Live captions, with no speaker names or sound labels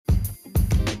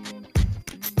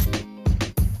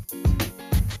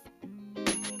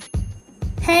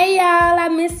Hey y'all, I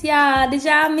miss y'all. Did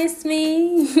y'all miss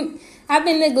me? I've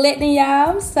been neglecting y'all.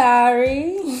 I'm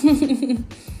sorry.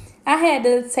 I had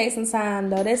to take some time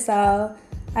though. That's all.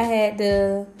 I had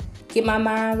to get my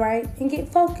mind right and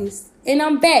get focused. And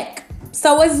I'm back.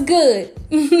 So it's good.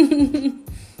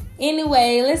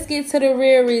 Anyway, let's get to the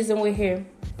real reason we're here.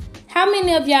 How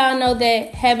many of y'all know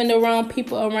that having the wrong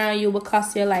people around you will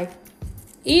cost your life?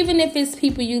 Even if it's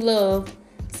people you love.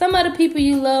 Some of the people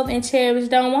you love and cherish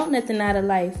don't want nothing out of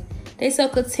life. They so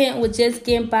content with just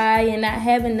getting by and not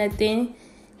having nothing.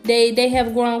 They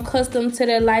have grown accustomed to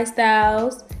their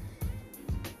lifestyles.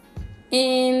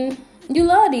 And you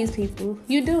love these people.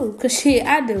 You do. Because shit,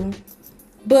 I do.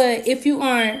 But if you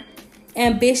aren't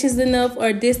ambitious enough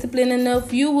or disciplined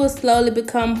enough, you will slowly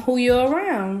become who you're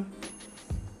around.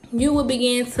 You will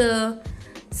begin to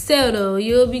settle.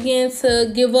 You'll begin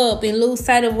to give up and lose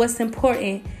sight of what's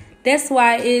important. That's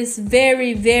why it's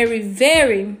very, very,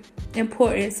 very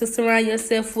important to surround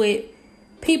yourself with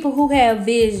people who have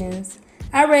visions.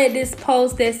 I read this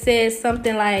post that says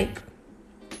something like,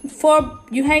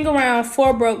 you hang around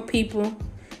 4 broke people,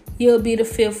 you'll be the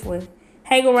 5th one.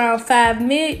 Hang around 5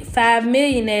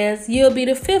 millionaires, you'll be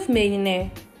the 5th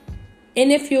millionaire.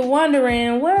 And if you're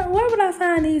wondering, where would I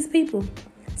find these people?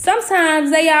 Sometimes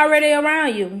they already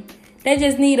around you. They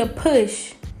just need a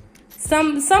push.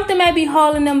 Something may be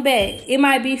holding them back. It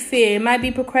might be fear. It might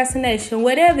be procrastination.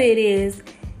 Whatever it is,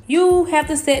 you have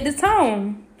to set the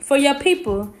tone for your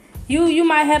people. You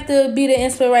might have to be the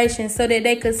inspiration so that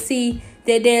they could see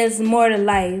that there's more to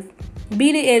life.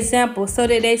 Be the example so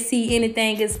that they see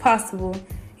anything is possible.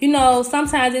 You know,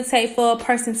 sometimes it takes for a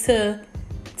person to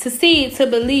see it, to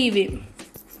believe it.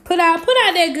 Put out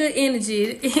that good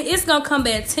energy. It's going to come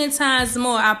back 10 times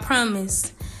more, I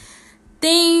promise.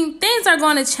 Things are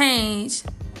going to change.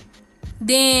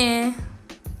 Then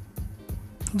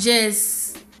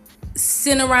just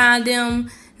sitting around them,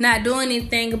 not doing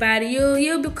anything about it.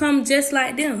 You'll become just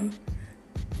like them.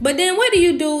 But then what do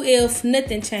you do if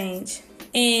nothing changed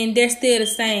and they're still the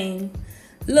same?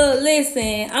 Look,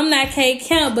 listen, I'm not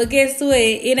K-Count, but guess what?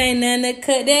 It ain't nothing to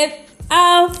cut that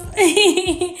off.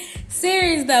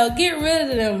 Serious though, get rid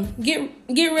of them.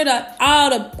 Get rid of all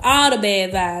the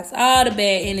bad vibes, all the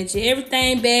bad energy,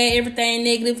 everything bad, everything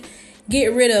negative.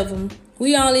 Get rid of them.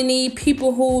 We only need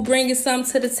people who bringing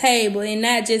something to the table and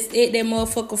not just eat that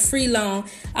motherfucker free long.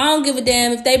 I don't give a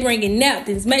damn if they bringing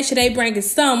napkins. Make sure they bringing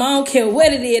some. I don't care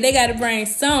what it is. They gotta bring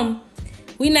some.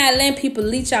 We not letting people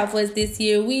leech off us this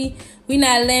year. We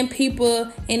not letting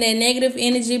people in that negative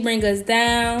energy bring us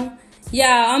down. Y'all,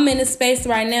 I'm in a space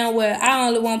right now where I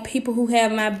only want people who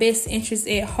have my best interests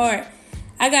at heart.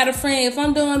 I got a friend. If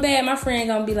I'm doing bad, my friend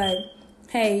gonna be like,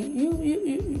 "Hey,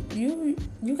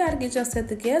 you gotta get yourself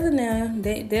together now.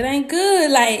 That ain't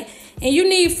good." Like, and you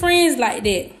need friends like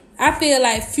that. I feel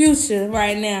like Future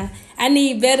right now. I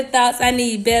need better thoughts. I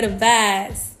need better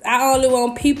vibes. I only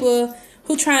want people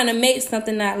who trying to make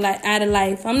something out of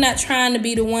life. I'm not trying to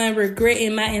be the one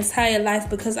regretting my entire life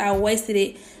because I wasted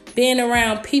it being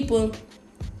around people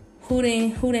who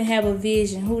didn't have a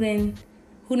vision, who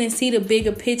didn't see the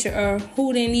bigger picture, or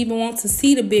who didn't even want to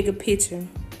see the bigger picture.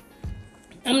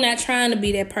 I'm not trying to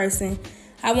be that person.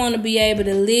 I want to be able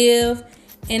to live,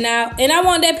 and I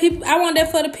want that people. I want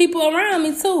that for the people around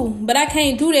me too. But I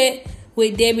can't do that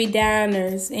with Debbie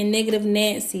Downers and negative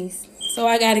Nancy's. So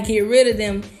I got to get rid of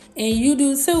them, and you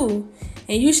do too.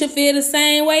 And you should feel the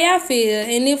same way I feel.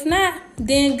 And if not,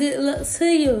 then good luck to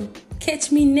you.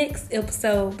 Catch me next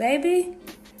episode, baby.